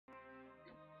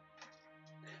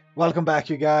Welcome back,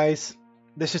 you guys.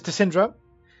 This is Syndra,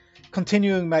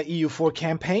 continuing my EU4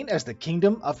 campaign as the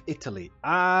Kingdom of Italy.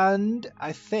 And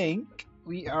I think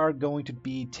we are going to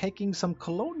be taking some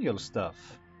colonial stuff.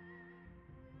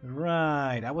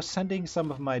 Right, I was sending some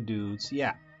of my dudes.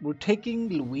 Yeah, we're taking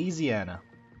Louisiana.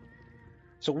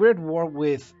 So we're at war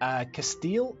with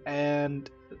Castile and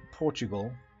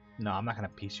Portugal. No, I'm not going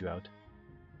to piece you out.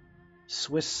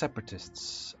 Swiss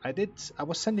separatists. I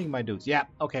was sending my dudes. Yeah,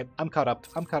 okay, I'm caught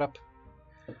up.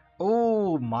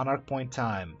 Oh, Monarch point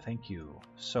time. Thank you.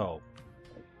 So,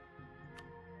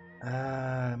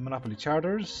 Monopoly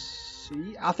charters.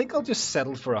 I think I'll just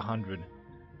settle for 100.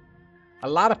 A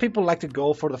lot of people like to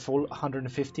go for the full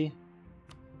 150,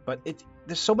 but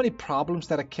there's so many problems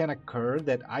that can occur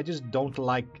that I just don't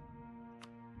like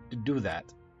to do that.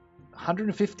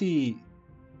 150,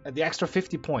 the extra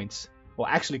 50 points. Well,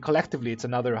 actually, collectively, it's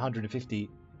another 150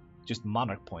 just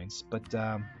Monarch points, but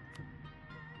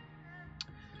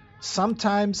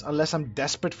sometimes, unless I'm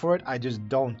desperate for it, I just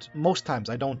don't. Most times,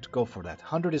 I don't go for that.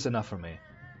 100 is enough for me.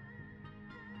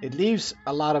 It leaves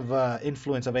a lot of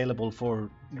influence available for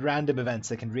random events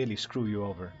that can really screw you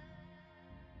over.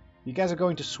 You guys are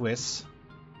going to Swiss.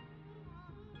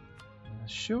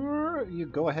 Sure, you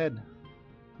go ahead.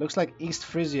 Looks like East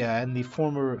Frisia and the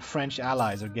former French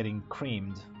allies are getting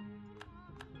creamed.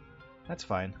 That's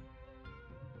fine.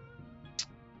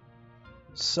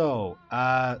 So,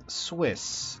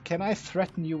 Swiss, can I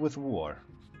threaten you with war?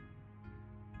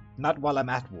 Not while I'm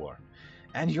at war.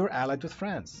 And you're allied with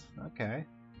France. Okay.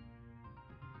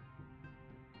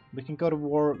 We can go to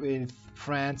war with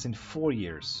France in 4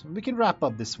 years. We can wrap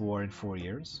up this war in 4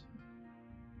 years.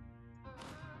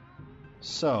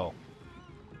 So,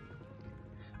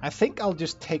 I think I'll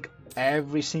just take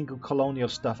every single colonial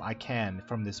stuff I can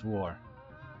from this war.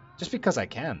 Just because I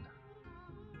can.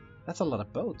 That's a lot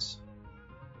of boats.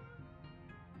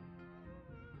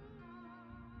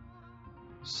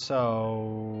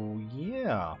 So,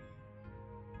 yeah.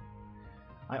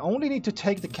 I only need to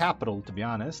take the capital, to be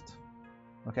honest.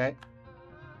 Okay.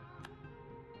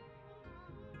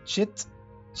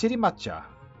 Chirimacha.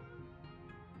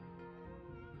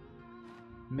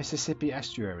 Mississippi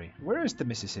estuary. Where is the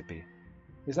Mississippi?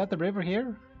 Is that the river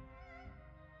here?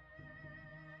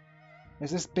 Is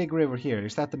this big river here?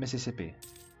 Is that the Mississippi?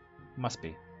 Must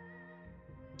be.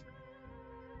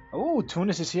 Oh,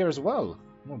 Tunis is here as well.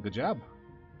 Oh, good job.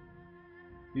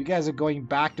 You guys are going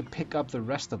back to pick up the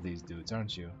rest of these dudes,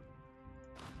 aren't you?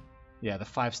 Yeah, the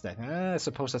 5 stack. I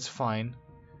suppose that's fine.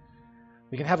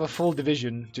 We can have a full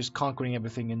division just conquering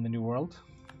everything in the New World.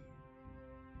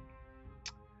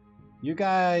 You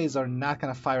guys are not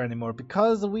going to fire anymore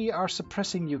because we are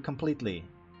suppressing you completely.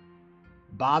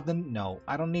 Baden? No,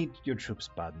 I don't need your troops,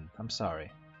 Baden. I'm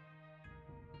sorry.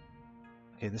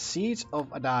 Okay, the siege of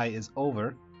Adai is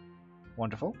over.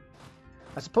 Wonderful.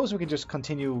 I suppose we can just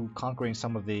continue conquering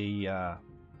some of the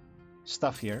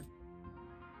stuff here.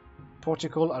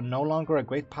 Portugal are no longer a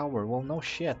great power. Well, no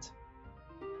shit.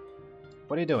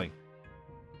 What are you doing?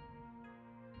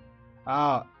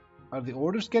 Are the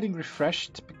orders getting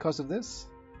refreshed because of this?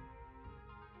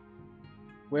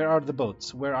 Where are the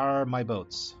boats? Where are my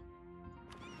boats?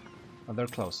 Oh, they're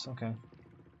close. Okay.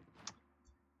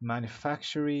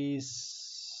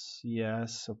 Manufactories.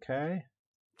 Yes, okay.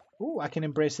 Ooh, I can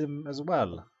embrace them as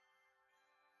well.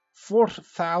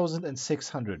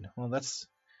 4,600. Well, that's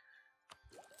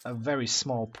a very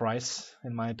small price,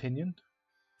 in my opinion.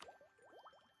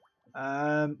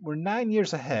 We're 9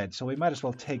 years ahead, so we might as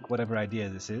well take whatever idea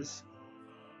this is.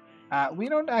 We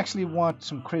don't actually want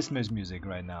some Christmas music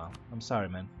right now. I'm sorry,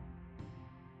 man.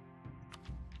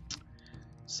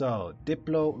 So,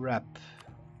 Diplo Rep.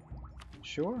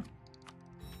 Sure.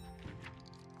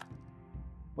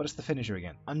 What is the finisher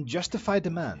again? Unjustified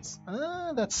demands.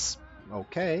 That's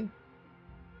okay.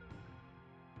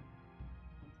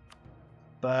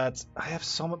 But I have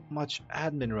so much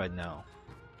admin right now.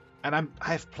 And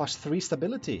I have +3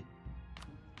 stability.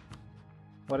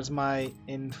 What is my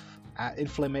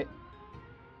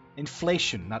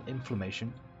inflation, not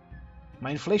inflammation.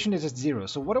 My inflation is at 0.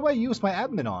 So what do I use my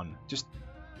admin on? Just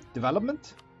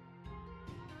development?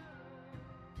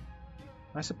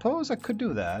 I suppose I could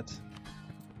do that.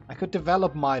 I could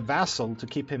develop my vassal to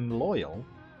keep him loyal.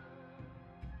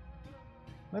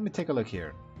 Let me take a look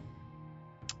here.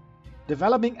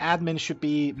 Developing admin should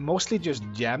be mostly just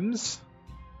gems.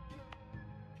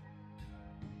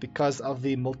 Because of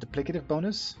the multiplicative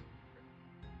bonus.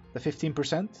 The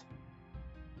 15%.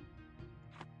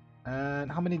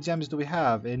 And how many gems do we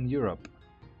have in Europe?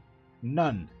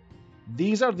 None.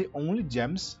 These are the only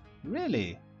gems?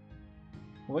 Really?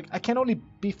 Well, I can only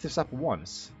beef this up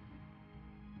once.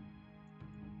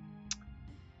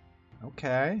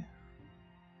 Okay.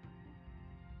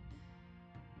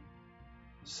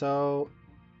 So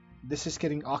this is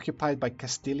getting occupied by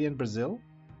Castilian Brazil.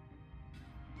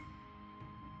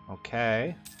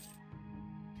 Okay.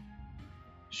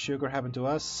 Sugar happened to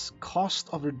us. Cost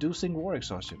of reducing war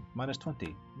exhaustion.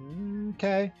 -20.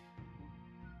 Okay.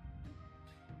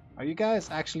 Are you guys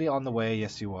actually on the way?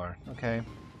 Yes, you are. Okay.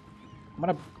 I'm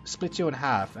gonna split you in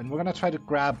half, and we're gonna try to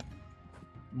grab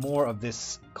more of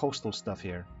this coastal stuff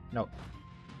here. No.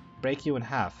 Break you in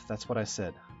half. That's what I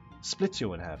said. Split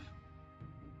you in half.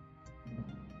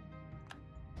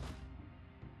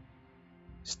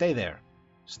 Stay there.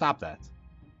 Stop that.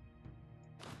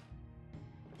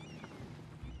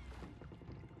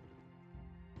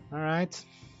 Alright.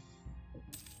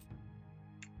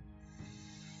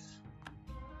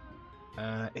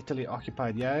 Italy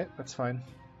occupied. Yeah, that's fine.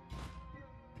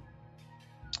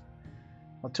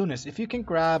 Well, Tunis, if you can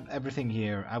grab everything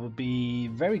here, I would be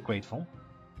very grateful.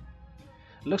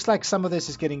 Looks like some of this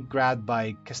is getting grabbed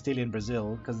by Castilian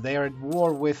Brazil, because they are at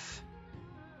war with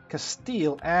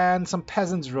Castile, and some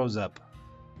peasants rose up.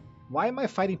 Why am I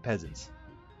fighting peasants?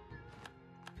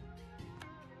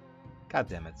 God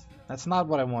damn it. That's not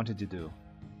what I wanted to do.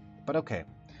 But okay.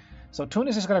 So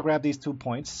Tunis is going to grab these 2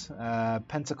 points.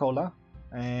 Pensacola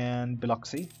and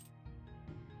Biloxi.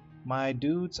 My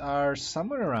dudes are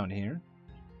somewhere around here.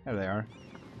 There they are.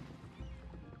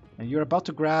 And you're about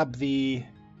to grab the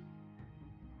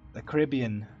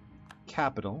Caribbean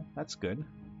capital. That's good.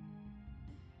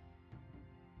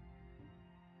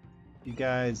 You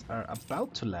guys are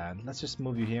about to land. Let's just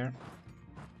move you here.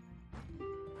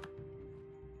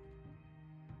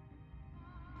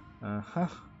 Uh-huh.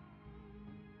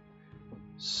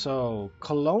 So,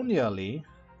 colonially,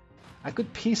 I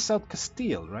could peace out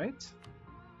Castile, right?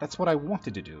 That's what I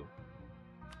wanted to do.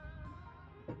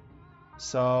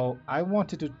 So, I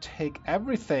wanted to take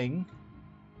everything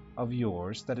of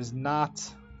yours that is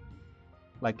not,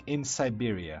 like, in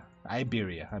Siberia.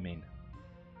 Iberia, I mean.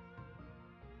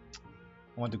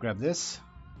 I want to grab this,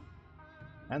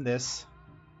 and this,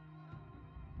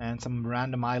 and some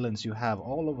random islands you have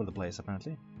all over the place,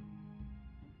 apparently.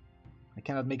 I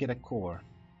cannot make it a core.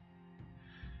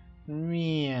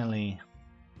 Really?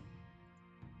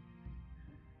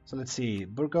 So let's see.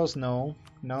 Burgos, no.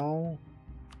 No.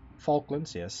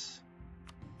 Falklands, yes.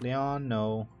 Leon,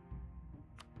 no.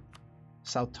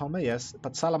 Sao Tome, yes.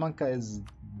 But Salamanca is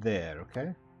there,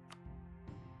 okay?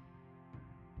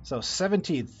 So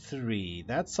 73.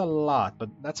 That's a lot, but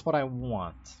that's what I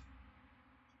want.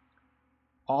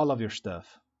 All of your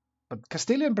stuff. But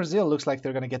Castile and Brazil looks like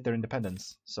they're going to get their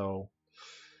independence, so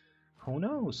who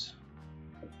knows?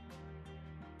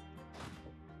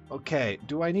 Okay,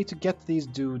 do I need to get these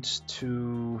dudes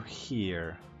to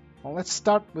here? Well, let's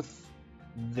start with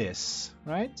this,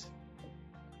 right?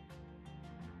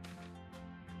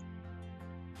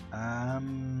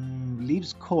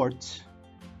 Leaves court.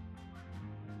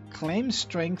 Claims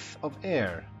strength of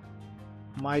air.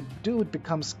 My dude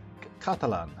becomes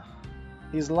Catalan.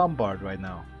 He's Lombard right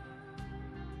now.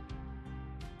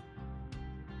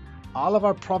 All of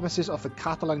our provinces of the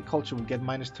Catalan culture will get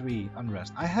 -3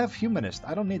 unrest. I have humanist.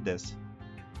 I don't need this.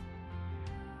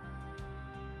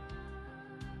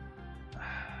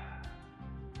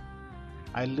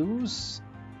 I lose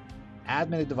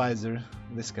admin advisor,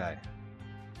 this guy.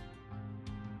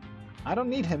 I don't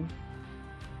need him.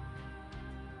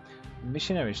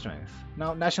 Missionary strength.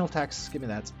 No, national tax. Give me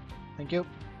that. Thank you.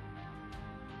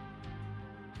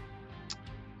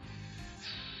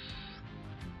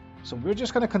 So we're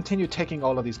just going to continue taking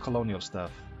all of these colonial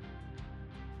stuff.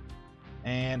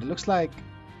 And it looks like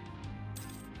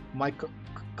my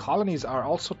colonies are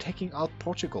also taking out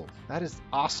Portugal. That is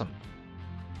awesome.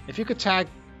 If you could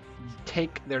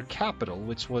take their capital,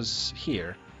 which was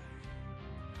here.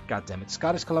 God damn it.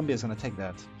 Scottish Columbia is going to take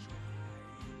that.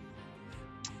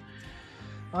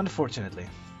 Unfortunately.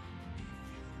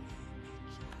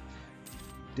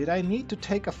 Did I need to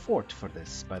take a fort for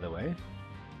this, by the way?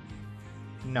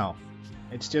 No.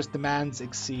 It's just demands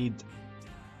exceed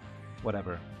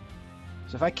whatever.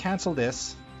 So if I cancel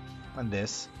this and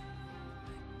this,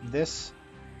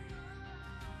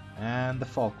 and the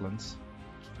Falklands,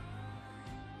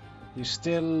 you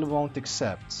still won't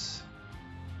accept.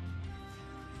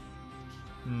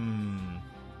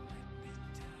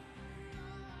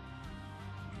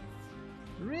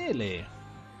 Really?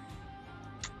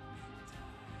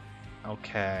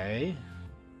 Okay.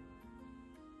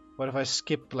 What if I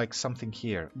skip like something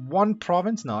here? One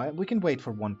province? No, we can wait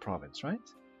for one province, right?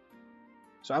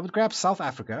 So I would grab South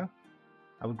Africa.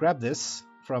 I would grab this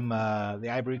from the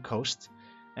Ivory Coast.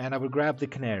 And I would grab the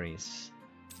Canaries.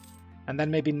 And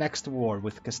then maybe next war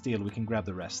with Castile we can grab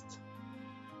the rest.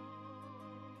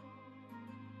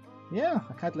 Yeah,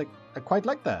 I quite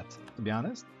like that, to be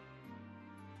honest.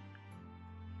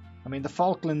 I mean, the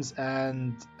Falklands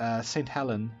and St.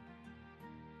 Helen.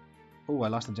 Oh, I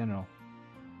lost a general.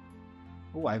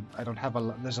 Oh, I don't have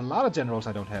a. There's a lot of generals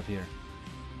I don't have here.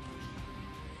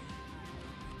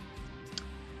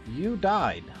 You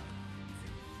died.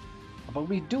 But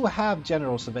we do have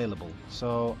generals available,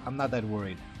 so I'm not that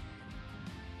worried.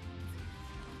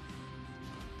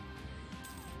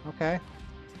 Okay.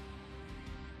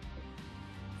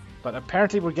 But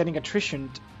apparently we're getting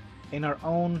attrition in our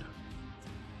own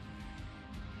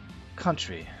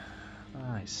country.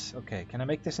 Nice. Okay, can I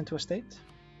make this into a state?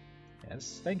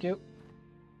 Yes, thank you.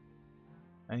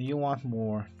 And you want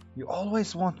more. You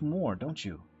always want more, don't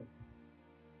you?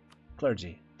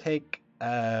 Clergy. Take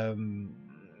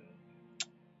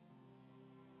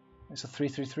it's a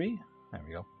 333. There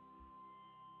we go.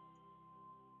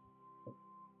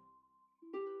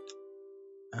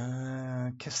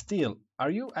 Castile, are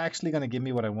you actually gonna give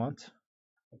me what I want?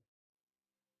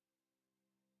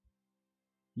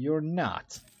 You're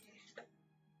not.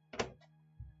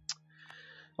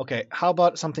 Okay, how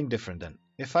about something different then?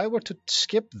 If I were to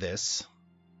skip this,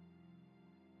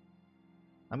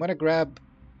 I'm gonna grab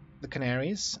the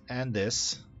Canaries and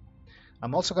this.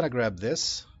 I'm also gonna grab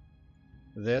this,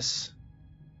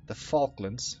 the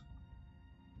Falklands,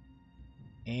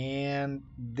 and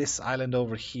this island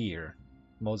over here,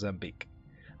 Mozambique.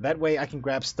 That way I can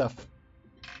grab stuff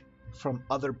from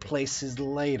other places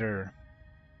later.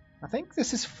 I think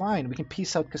this is fine. We can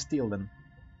peace out Castile then.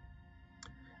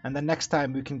 And then next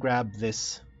time we can grab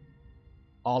this,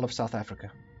 all of South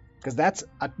Africa. Because that's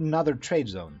another trade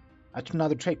zone,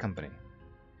 another trade company.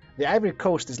 The Ivory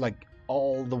Coast is like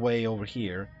all the way over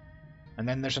here. And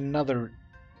then there's another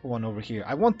one over here.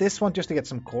 I want this one just to get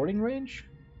some courting range.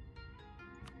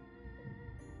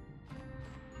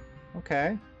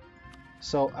 Okay.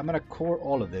 So I'm gonna core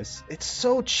all of this. It's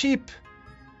so cheap!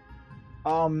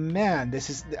 Oh man,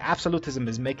 this is the absolutism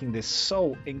is making this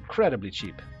so incredibly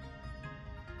cheap.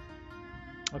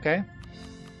 Okay.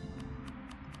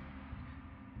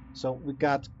 So we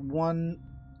got 1,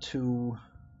 2,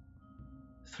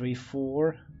 3,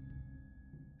 4,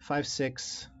 5,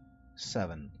 6,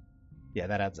 7. Yeah,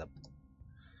 that adds up.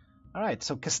 Alright,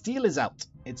 so Castile is out.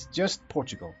 It's just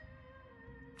Portugal.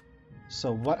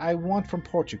 So what I want from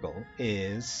Portugal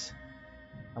is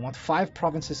I want 5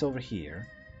 provinces over here.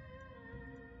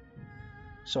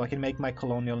 So I can make my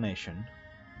colonial nation.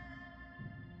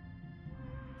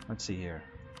 Let's see here.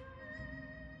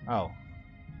 Oh.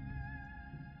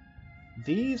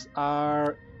 These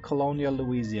are colonial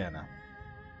Louisiana.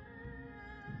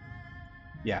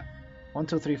 Yeah. 1,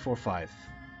 2, 3, 4, 5.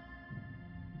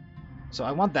 So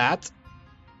I want that.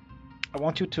 I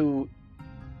want you to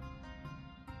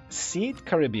cede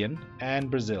Caribbean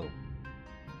and Brazil.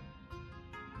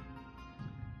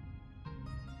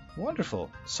 Wonderful.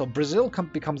 So Brazil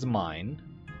becomes mine.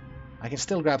 I can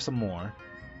still grab some more.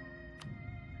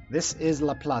 This is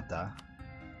La Plata.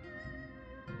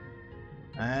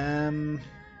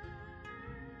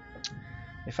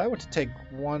 If I were to take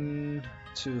 1,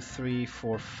 2, 3,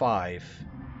 4, 5,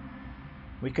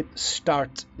 we could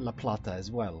start La Plata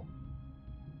as well.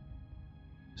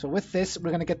 So with this,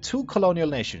 we're going to get 2 colonial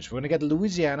nations. We're going to get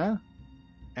Louisiana,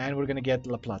 and we're going to get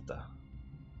La Plata.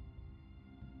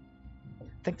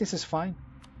 I think this is fine.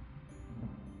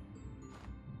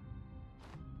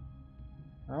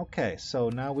 Okay, so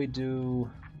now we do...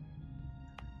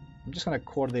 I'm just going to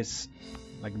core this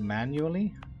like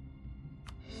manually.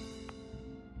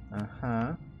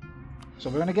 So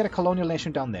we're going to get a colonial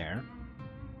nation down there.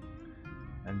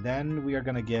 And then we are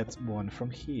going to get one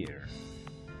from here.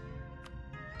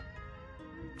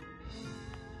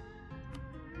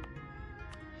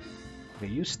 Okay,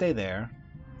 you stay there.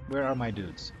 Where are my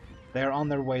dudes? They're on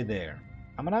their way there.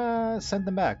 I'm gonna send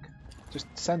them back. Just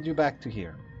send you back to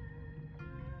here.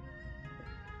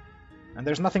 And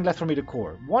there's nothing left for me to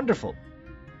core. Wonderful!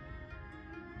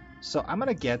 So I'm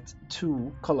gonna get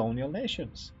 2 colonial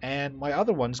nations. And my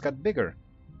other ones got bigger.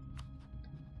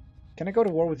 Can I go to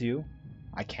war with you?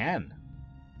 I can.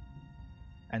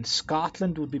 And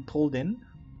Scotland would be pulled in.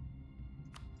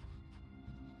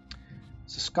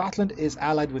 So Scotland is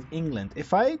allied with England.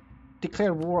 If I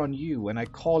declare war on you and I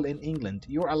call in England,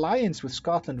 your alliance with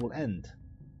Scotland will end.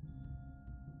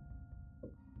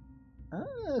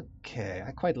 Okay,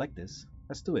 I quite like this.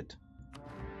 Let's do it.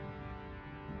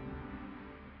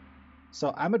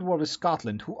 So I'm at war with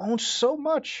Scotland, who owns so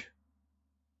much.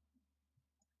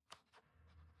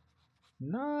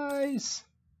 Nice.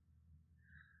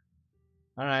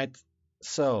 Alright,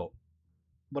 so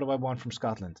what do I want from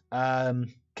Scotland?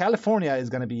 California is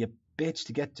going to be a bitch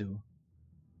to get to.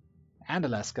 And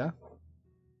Alaska.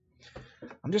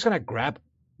 I'm just going to grab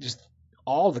just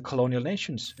all the colonial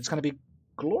nations. It's going to be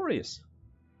glorious.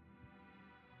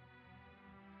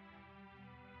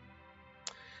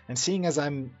 And seeing as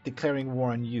I'm declaring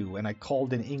war on you and I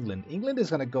called in England, England is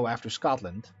going to go after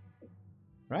Scotland.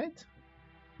 Right?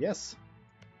 Yes.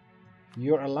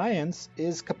 Your alliance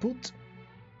is kaput.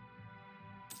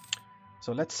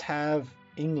 So let's have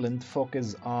England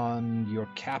focus on your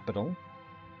capital.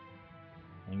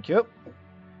 Thank you.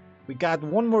 We got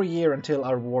one more year until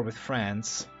our war with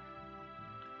France,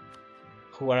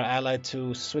 who are allied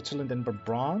to Switzerland and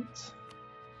Brabant.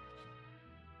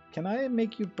 Can I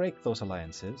make you break those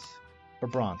alliances?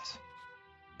 Brabant.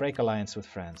 Break alliance with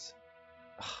France.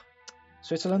 Ugh.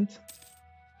 Switzerland?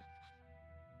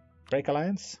 Break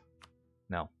alliance?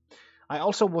 No. I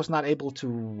also was not able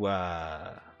to...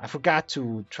 I forgot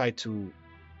to try to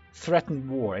threaten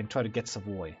war and try to get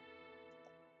Savoy.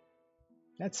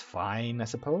 That's fine, I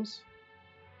suppose.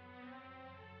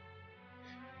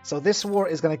 So this war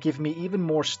is going to give me even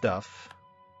more stuff.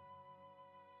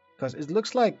 Because it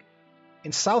looks like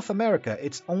in South America,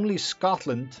 it's only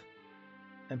Scotland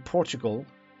and Portugal,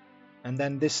 and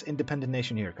then this independent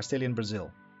nation here, Castilian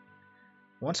Brazil.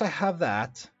 Once I have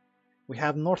that, we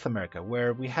have North America,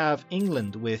 where we have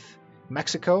England with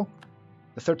Mexico,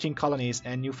 the 13 colonies,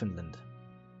 and Newfoundland.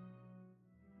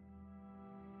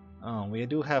 Oh, we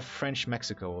do have French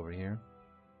Mexico over here.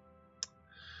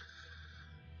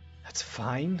 That's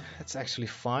fine. That's actually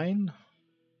fine.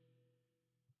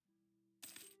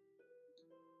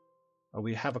 Oh,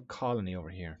 we have a colony over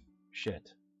here.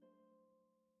 Shit.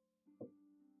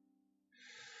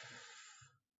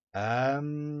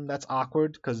 That's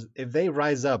awkward, because if they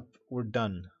rise up, we're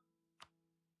done.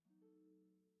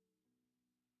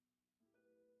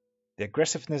 The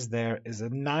aggressiveness there is a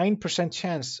 9%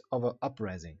 chance of an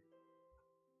uprising.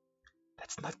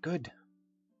 That's not good.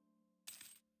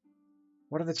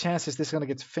 What are the chances this is going to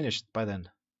get finished by then?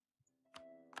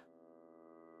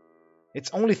 It's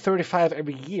only 35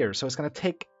 every year, so it's going to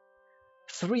take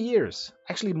 3 years.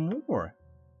 Actually, more.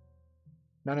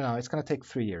 No. It's going to take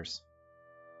 3 years.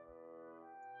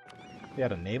 We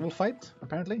had a naval fight,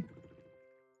 apparently.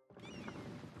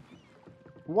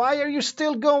 Why are you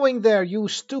still going there, you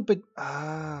stupid...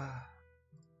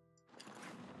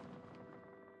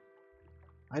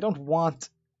 I don't want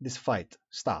this fight.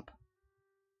 Stop.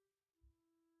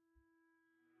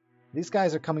 These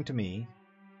guys are coming to me.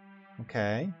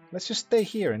 Okay, let's just stay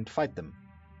here and fight them.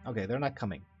 Okay, they're not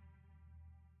coming.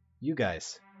 You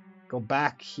guys, go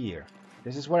back here.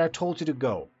 This is where I told you to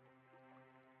go.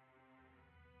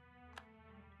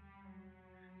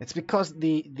 It's because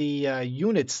the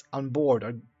units on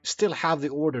board still have the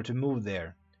order to move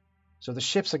there. So the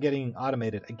ships are getting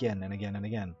automated again and again and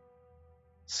again.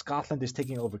 Scotland is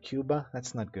taking over Cuba.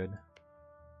 That's not good.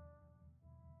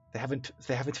 They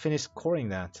haven't finished coring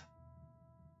that.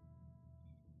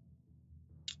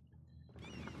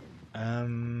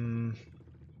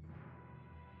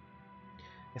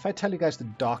 If I tell you guys to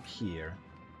dock here,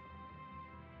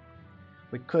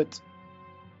 we could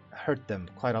hurt them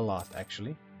quite a lot,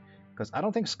 actually. Because I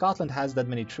don't think Scotland has that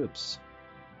many troops.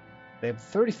 They have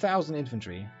 30,000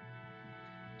 infantry.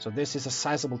 So this is a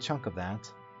sizable chunk of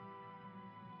that.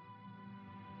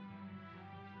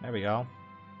 There we go.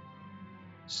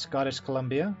 Scottish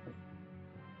Columbia.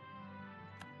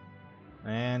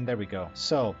 And there we go.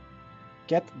 So,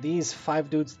 get these 5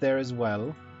 dudes there as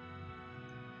well.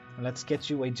 And let's get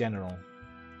you a general.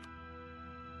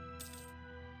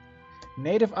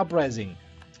 Native uprising.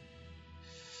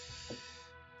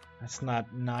 That's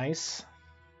not nice.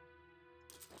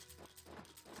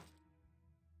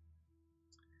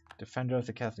 Defender of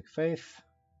the Catholic faith.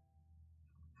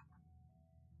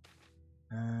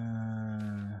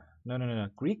 No.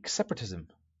 Greek separatism.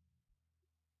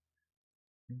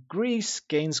 Greece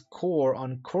gains core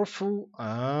on Corfu.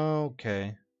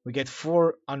 Okay. We get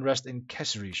 4 unrest in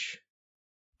Kesrish.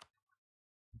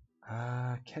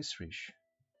 Kesrish.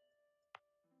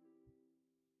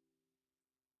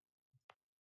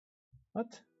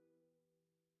 What?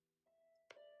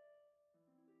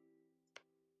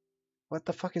 What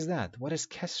the fuck is that? What is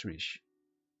Kesrish?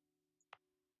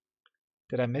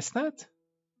 Did I miss that?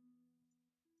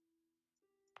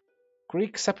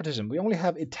 Greek separatism. We only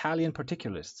have Italian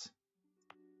particularists.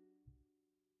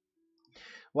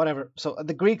 Whatever. So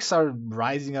the Greeks are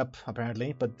rising up,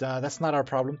 apparently, but that's not our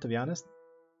problem, to be honest.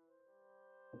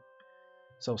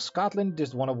 So Scotland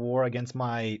just won a war against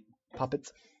my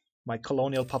puppet, my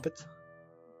colonial puppet.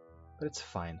 But it's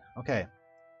fine. Okay.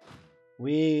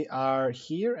 We are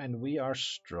here and we are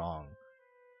strong.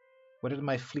 Where did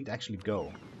my fleet actually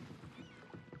go?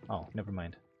 Oh, never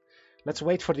mind. Let's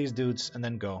wait for these dudes and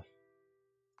then go.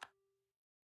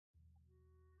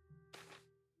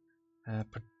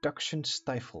 Production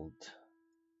stifled.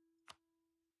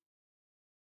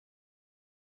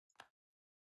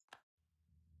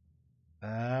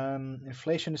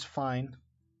 Inflation is fine.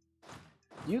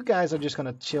 You guys are just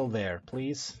gonna chill there,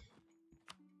 please.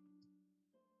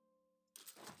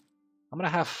 I'm gonna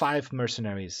have 5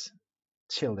 mercenaries.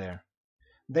 Chill there.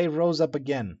 They rose up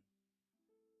again.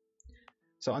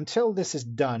 So until this is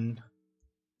done,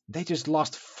 they just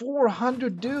lost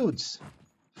 400 dudes.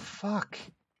 Fuck.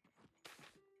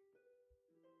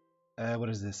 What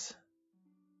is this?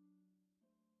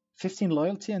 15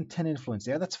 loyalty and 10 influence.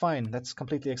 Yeah, that's fine. That's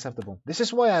completely acceptable. This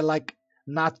is why I like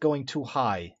not going too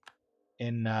high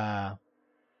in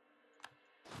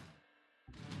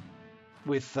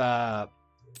with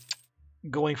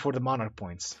going for the monarch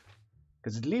points,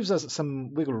 because it leaves us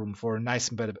some wiggle room for nice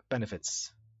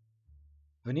benefits.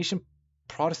 Venetian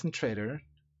Protestant trader.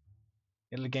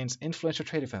 It gains influential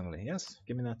trader family. Yes,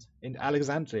 give me that. In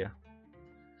Alexandria.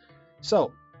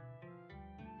 So,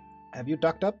 have you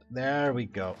docked up? There we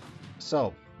go.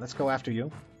 So, let's go after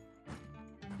you.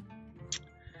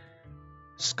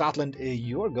 Scotland,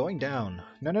 you're going down.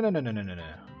 No, no, no, no, no, no, no,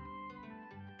 no.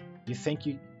 You think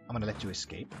you... I'm gonna let you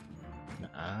escape?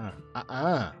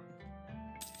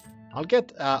 I'll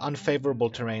get unfavorable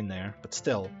terrain there, but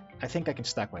still, I think I can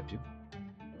stack wipe you.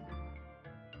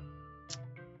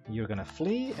 You're gonna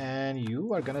flee, and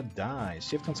you are gonna die.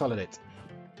 Shift consolidate.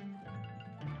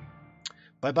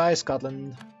 Bye-bye,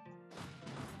 Scotland.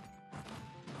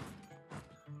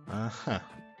 Uh-huh.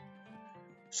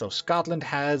 So Scotland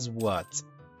has what?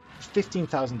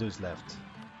 15,000 dudes left.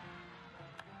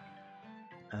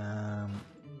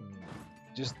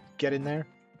 Just get in there.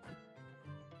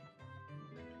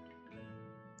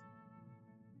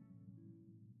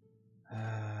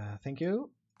 Thank you.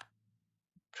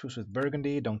 Truce with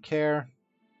Burgundy, don't care.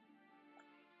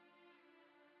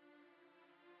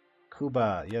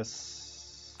 Cuba,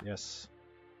 yes, yes.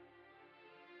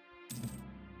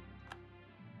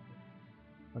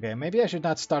 Okay, maybe I should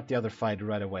not start the other fight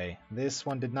right away. This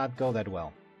one did not go that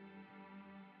well.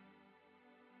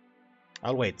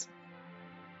 I'll wait.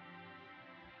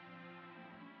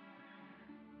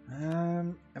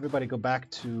 Everybody go back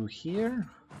to here.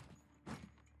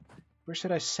 Where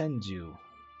should I send you?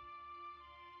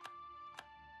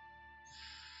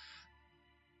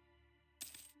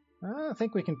 I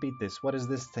think we can beat this. What is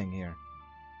this thing here?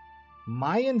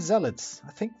 Mayan Zealots.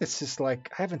 I think this is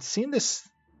like... I haven't seen this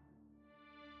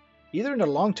either in a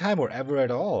long time or ever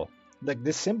at all. Like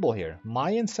this symbol here.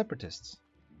 Mayan Separatists.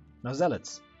 No,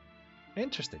 Zealots.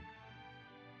 Interesting.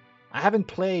 I haven't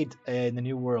played in the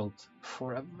New World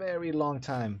for a very long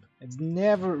time. It's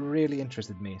never really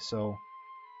interested me, so...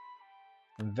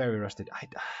 I'm very rusted. I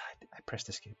pressed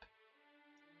escape.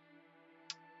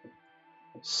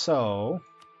 So...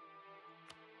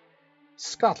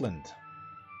 Scotland.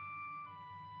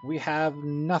 We have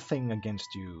nothing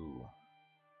against you.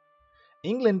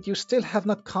 England, you still have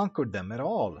not conquered them at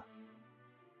all.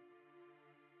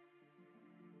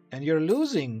 And you're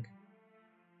losing.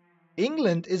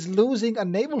 England is losing a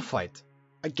naval fight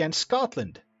against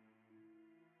Scotland.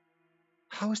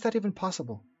 How is that even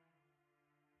possible?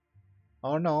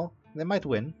 Oh no, they might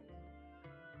win.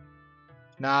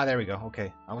 Nah, there we go.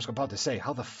 Okay, I was about to say,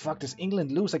 how the fuck does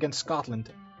England lose against Scotland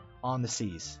on the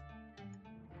seas?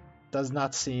 Does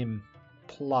not seem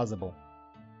plausible.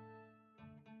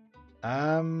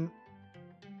 I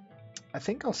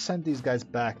think I'll send these guys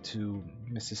back to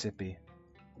Mississippi.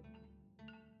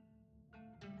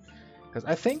 Because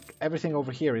I think everything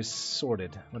over here is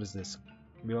sorted. What is this?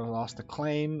 We lost a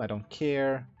claim. I don't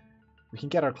care. We can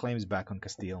get our claims back on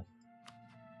Castile.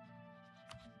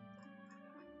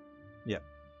 Yep.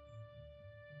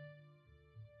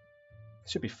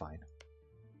 Should be fine.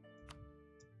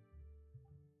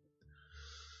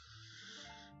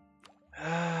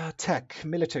 Tech,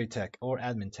 military tech, or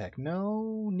admin tech?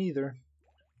 No, neither.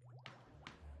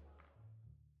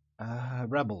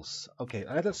 Rebels. Okay,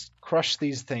 let's crush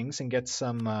these things and get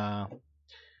some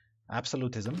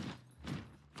absolutism.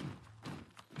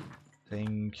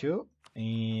 Thank you,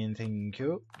 and thank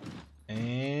you,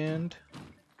 and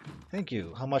thank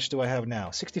you. How much do I have now?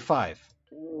 65.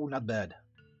 Ooh, not bad.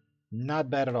 Not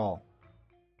bad at all.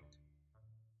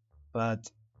 But,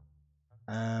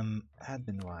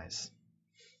 admin-wise...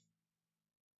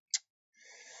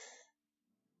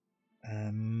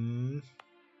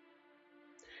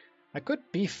 I could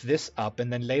beef this up,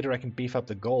 and then later I can beef up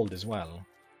the gold as well.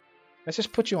 Let's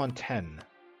just put you on 10.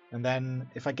 And then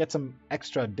if I get some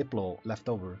extra Diplo left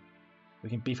over, we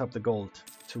can beef up the gold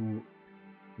to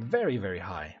very, very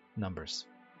high numbers.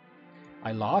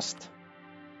 I lost.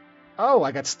 Oh,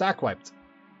 I got stack wiped.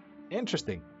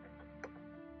 Interesting.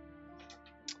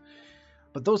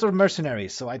 But those are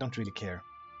mercenaries, so I don't really care.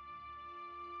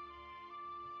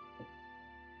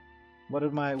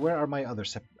 Where are my other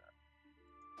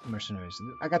mercenaries?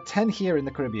 I got 10 here in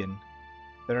the Caribbean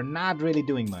that are not really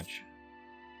doing much.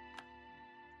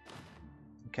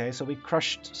 Okay, so we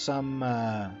crushed some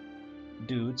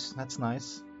dudes. That's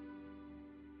nice.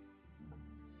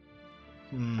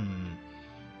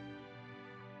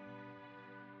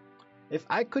 If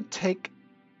I could take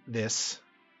this,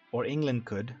 or England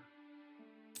could,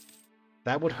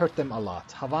 that would hurt them a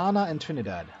lot. Havana and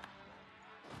Trinidad.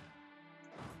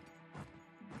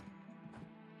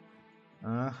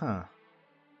 Uh-huh.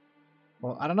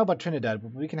 Well, I don't know about Trinidad,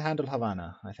 but we can handle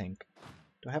Havana, I think.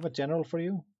 Do I have a general for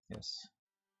you? Yes.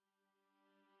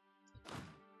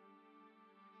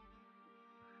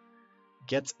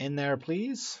 Get in there,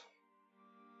 please.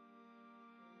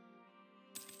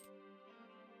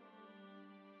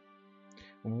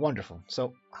 Wonderful.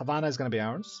 So, Havana is going to be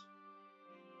ours.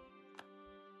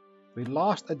 We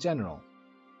lost a general.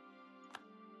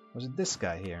 Was it this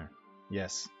guy here?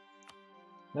 Yes.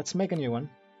 Let's make a new one.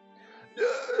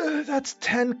 That's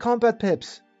 10 combat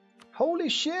pips. Holy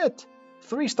shit!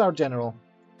 3-star general.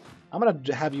 I'm going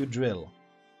to have you drill.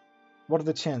 What are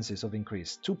the chances of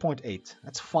increase? 2.8.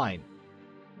 That's fine.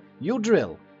 You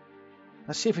drill.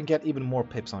 Let's see if we can get even more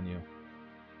pips on you.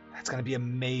 That's going to be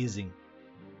amazing.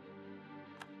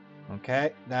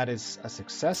 Okay, that is a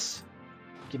success.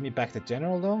 Give me back the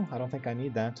general though. I don't think I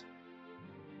need that.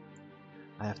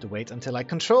 I have to wait until I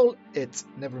control it.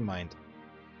 Never mind.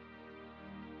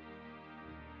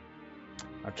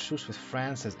 Our truce with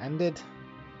France has ended.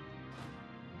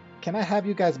 Can I have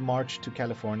you guys march to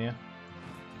California?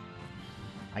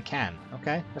 I can.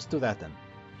 Okay, let's do that then.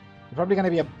 There's probably going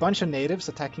to be a bunch of natives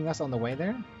attacking us on the way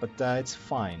there, but it's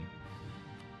fine.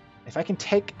 If I can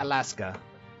take Alaska...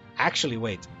 Actually,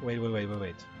 wait.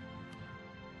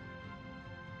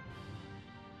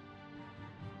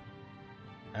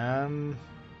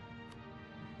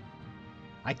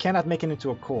 I cannot make it into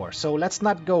a core, so let's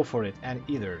not go for it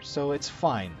either, so it's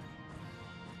fine.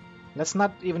 Let's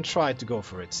not even try to go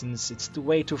for it, since it's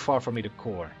way too far for me to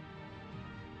core.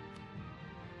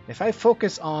 If I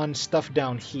focus on stuff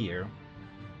down here...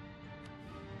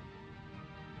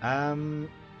 Panama.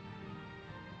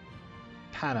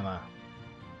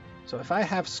 So if I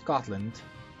have Scotland...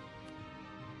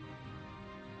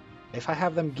 If I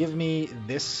have them give me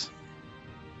this...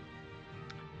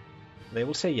 They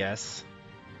will say yes.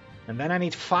 And then I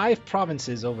need 5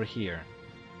 provinces over here.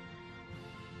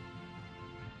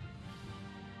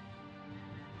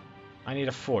 I need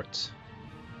a fort.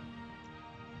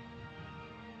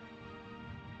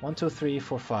 1, 2, 3,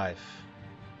 4, 5.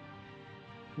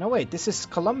 No, wait, this is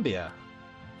Colombia.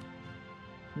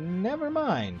 Never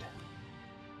mind.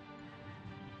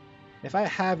 If I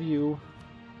have you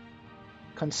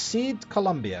concede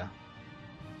Colombia,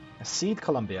 cede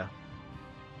Colombia.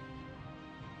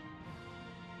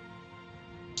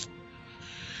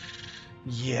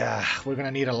 Yeah, we're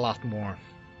gonna need a lot more.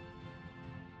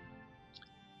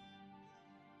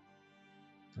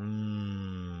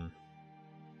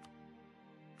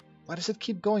 Why does it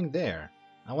keep going there?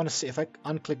 I want to see if I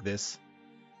unclick this.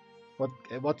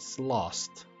 What's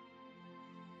lost?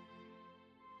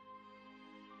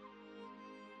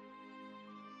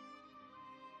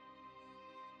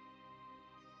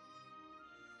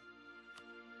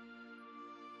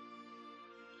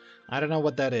 I don't know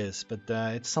what that is, but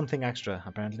it's something extra,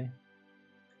 apparently.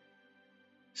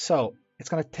 So, it's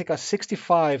going to take us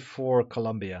 65 for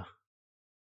Colombia.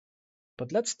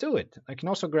 But let's do it. I can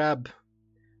also grab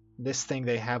this thing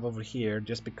they have over here,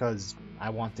 just because I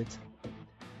want it.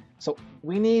 So,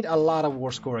 we need a lot of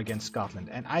war score against Scotland.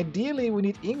 And ideally, we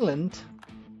need England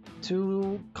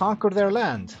to conquer their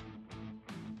land.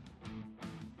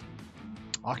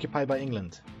 Occupied by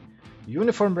England.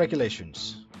 Uniform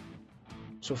regulations.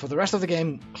 So for the rest of the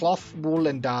game, cloth, wool,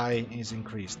 and dye is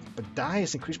increased. But dye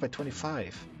is increased by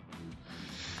 25.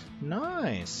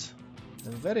 Nice.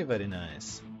 Very, very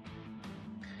nice.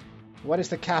 What is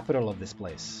the capital of this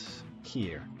place?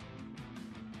 Here.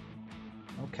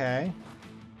 Okay.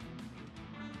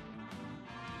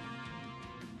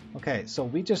 Okay, so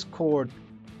we just cored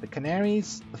the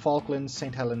Canaries, the Falklands,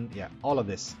 St. Helena, yeah, all of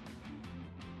this.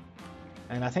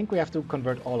 And I think we have to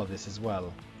convert all of this as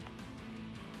well.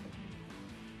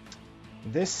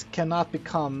 This cannot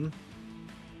become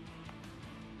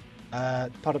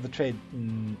part of the trade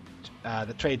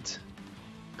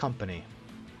company.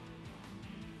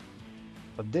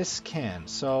 But this can,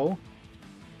 so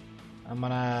I'm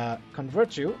gonna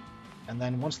convert you, and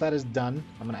then once that is done,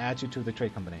 I'm gonna add you to the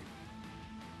trade company.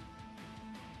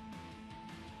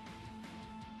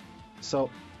 So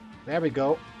there we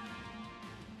go.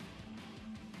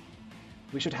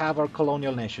 We should have our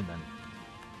colonial nation then.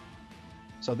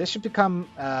 So this should become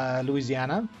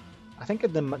Louisiana. I think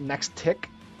at the next tick,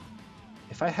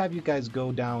 if I have you guys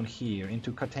go down here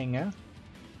into Cartagena,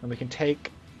 and we can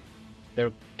take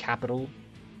their capital,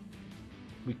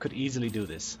 we could easily do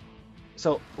this.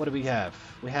 So what do we have?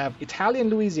 We have Italian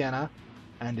Louisiana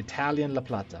and Italian La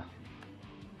Plata.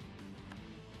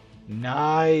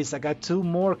 Nice! I got 2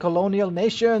 more colonial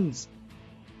nations!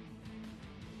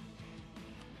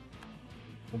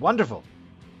 Wonderful!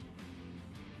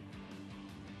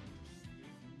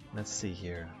 Let's see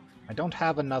here. I don't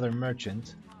have another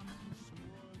merchant,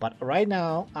 but right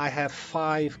now I have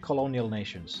 5 colonial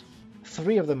nations.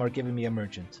 3 of them are giving me a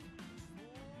merchant.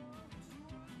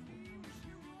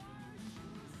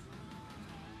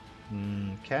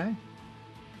 Okay.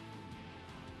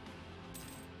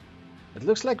 It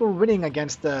looks like we're winning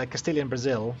against Castilian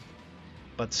Brazil,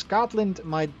 but Scotland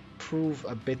might prove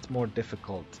a bit more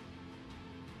difficult.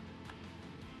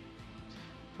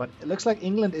 But it looks like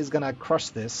England is gonna crush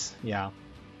this, yeah.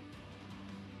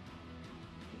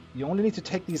 You only need to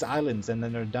take these islands and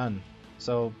then they're done.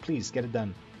 So please, get it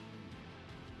done.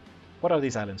 What are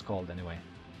these islands called anyway?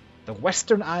 The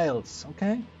Western Isles,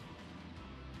 okay.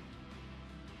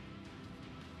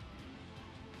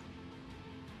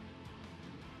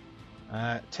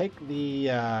 Take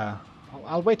the...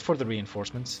 I'll wait for the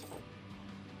reinforcements.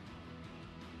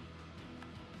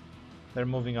 They're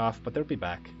moving off, but they'll be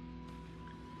back.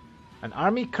 An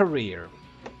army career.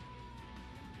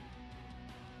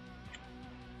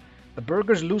 The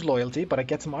burghers lose loyalty, but I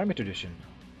get some army tradition.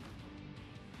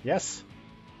 Yes.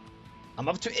 I'm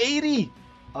up to 80!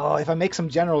 Oh, if I make some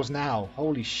generals now.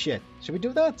 Holy shit. Should we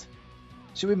do that?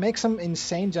 Should we make some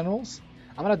insane generals?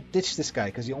 I'm gonna ditch this guy,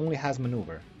 because he only has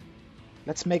maneuver.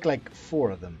 Let's make like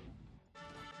 4 of them.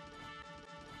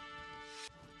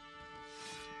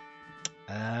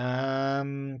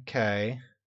 Okay.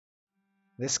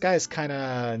 This guy is kind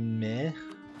of meh.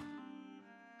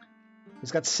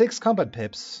 He's got 6 combat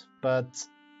pips, but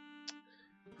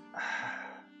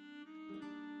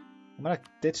I'm gonna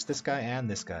ditch this guy and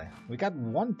this guy. We got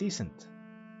 1 decent.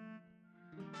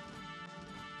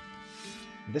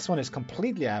 This one is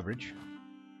completely average.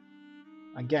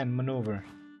 Again, maneuver.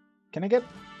 Can I get...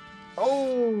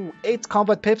 Oh! 8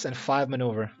 combat pips and 5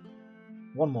 maneuver.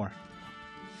 1 more.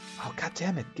 Oh, god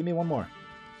damn it. Give me 1 more.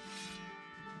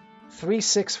 3,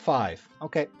 6, 5.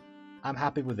 Okay. I'm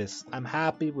happy with this. I'm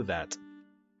happy with that.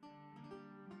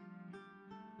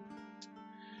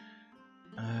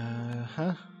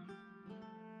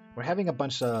 We're having a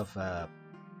bunch of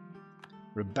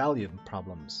rebellion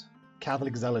problems.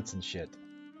 Catholic zealots and shit.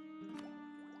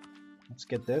 Let's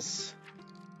get this.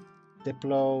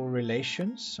 Diplo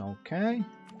relations, okay.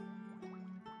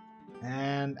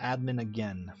 And admin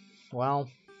again. Well,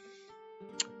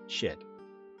 shit.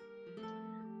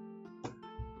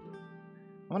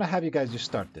 I'm gonna have you guys just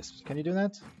start this. Can you do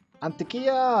that?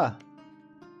 Antiquia!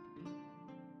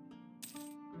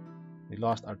 We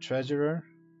lost our treasurer.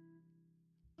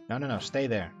 No, stay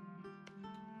there.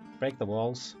 Break the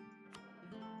walls.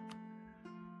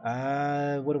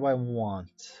 What do I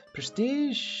want?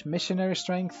 Prestige? Missionary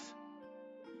strength?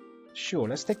 Sure,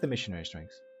 let's take the missionary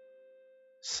strength.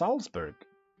 Salzburg?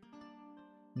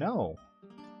 No.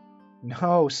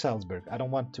 No, Salzburg. I don't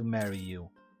want to marry you.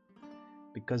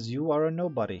 Because you are a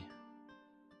nobody.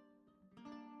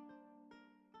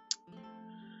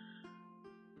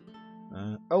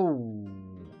 Oh.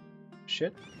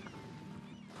 Shit.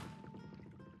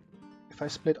 If I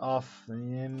split off...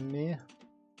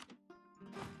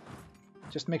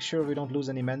 Just make sure we don't lose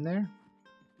any men there.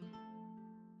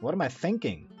 What am I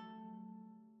thinking?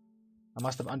 I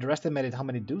must have underestimated how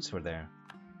many dudes were there.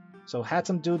 So had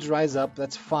some dudes rise up,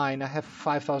 that's fine. I have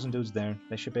 5,000 dudes there.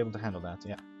 They should be able to handle that,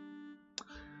 yeah.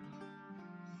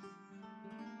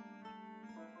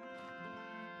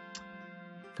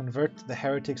 Convert the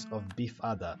heretics of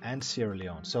Bifada and Sierra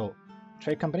Leone. So,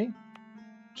 trade company.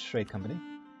 Trade company.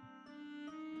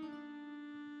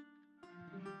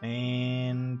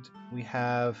 And we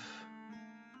have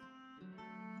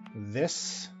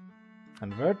this.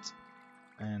 Convert.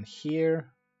 And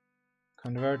here.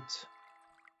 Convert.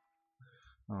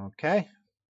 Okay.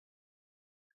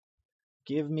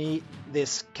 Give me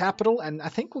this capital, and I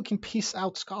think we can peace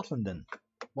out Scotland then,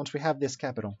 once we have this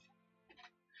capital.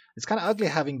 It's kind of ugly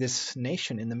having this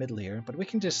nation in the middle here, but we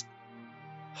can just...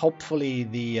 Hopefully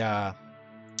the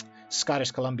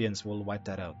Scottish Colombians will wipe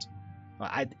that out.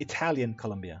 Italian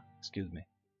Colombia, excuse me.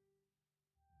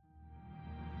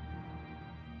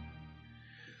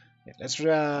 Yeah, let's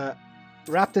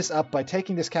wrap this up by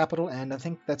taking this capital, and I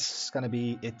think that's going to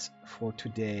be it for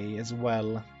today as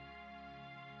well.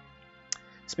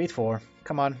 Speed 4,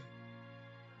 come on.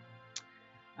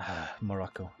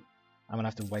 Morocco. I'm going to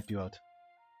have to wipe you out.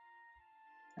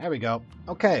 There we go.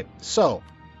 Okay, so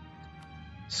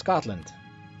Scotland.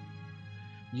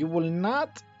 You will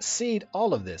not cede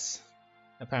all of this,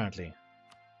 apparently.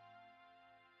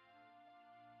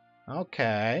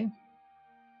 Okay.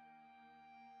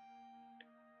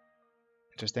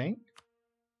 Interesting.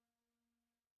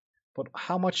 But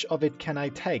how much of it can I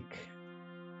take?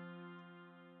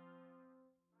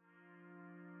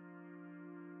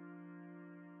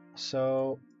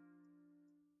 So...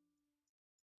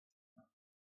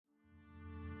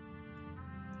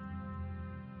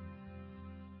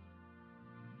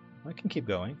 I can keep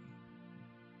going.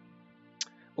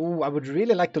 Oh, I would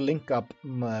really like to link up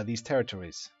these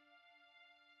territories.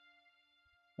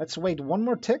 Let's wait one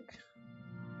more tick.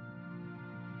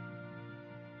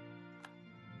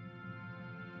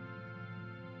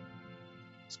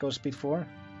 Let's go speed 4.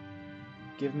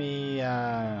 Give me...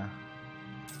 There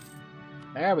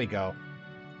we go.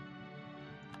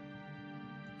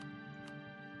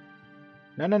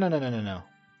 No. No.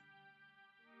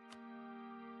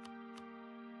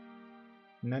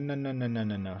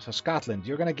 So Scotland,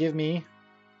 you're gonna give me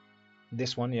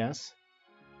this one, yes.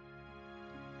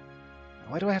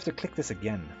 Why do I have to click this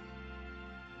again?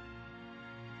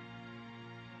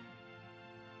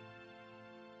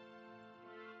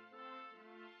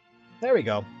 There we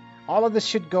go. All of this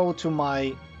should go to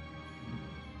my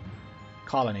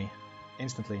colony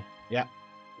instantly. Yeah.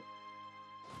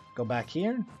 Go back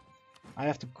here. I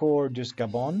have to core just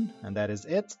Gabon, and that is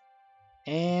it.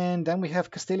 And then we have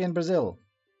Castilian Brazil.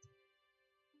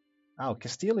 Oh,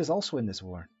 Castile is also in this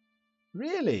war.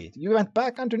 Really? You went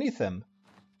back underneath them?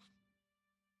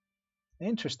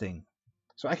 Interesting.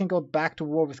 So I can go back to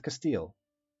war with Castile.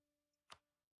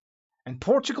 And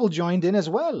Portugal joined in as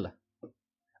well.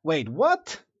 Wait,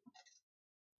 what?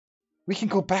 We can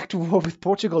go back to war with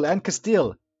Portugal and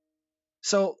Castile.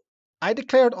 So I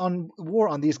declared war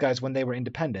on these guys when they were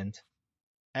independent.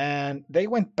 And they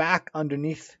went back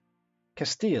underneath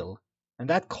Castile. And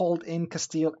that called in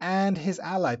Castile and his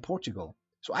ally, Portugal.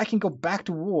 So I can go back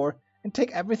to war and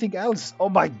take everything else. Oh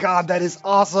my god, that is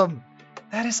awesome!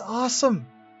 That is awesome!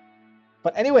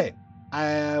 But anyway,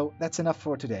 that's enough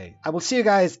for today. I will see you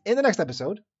guys in the next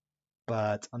episode.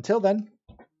 But until then,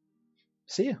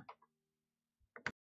 see you.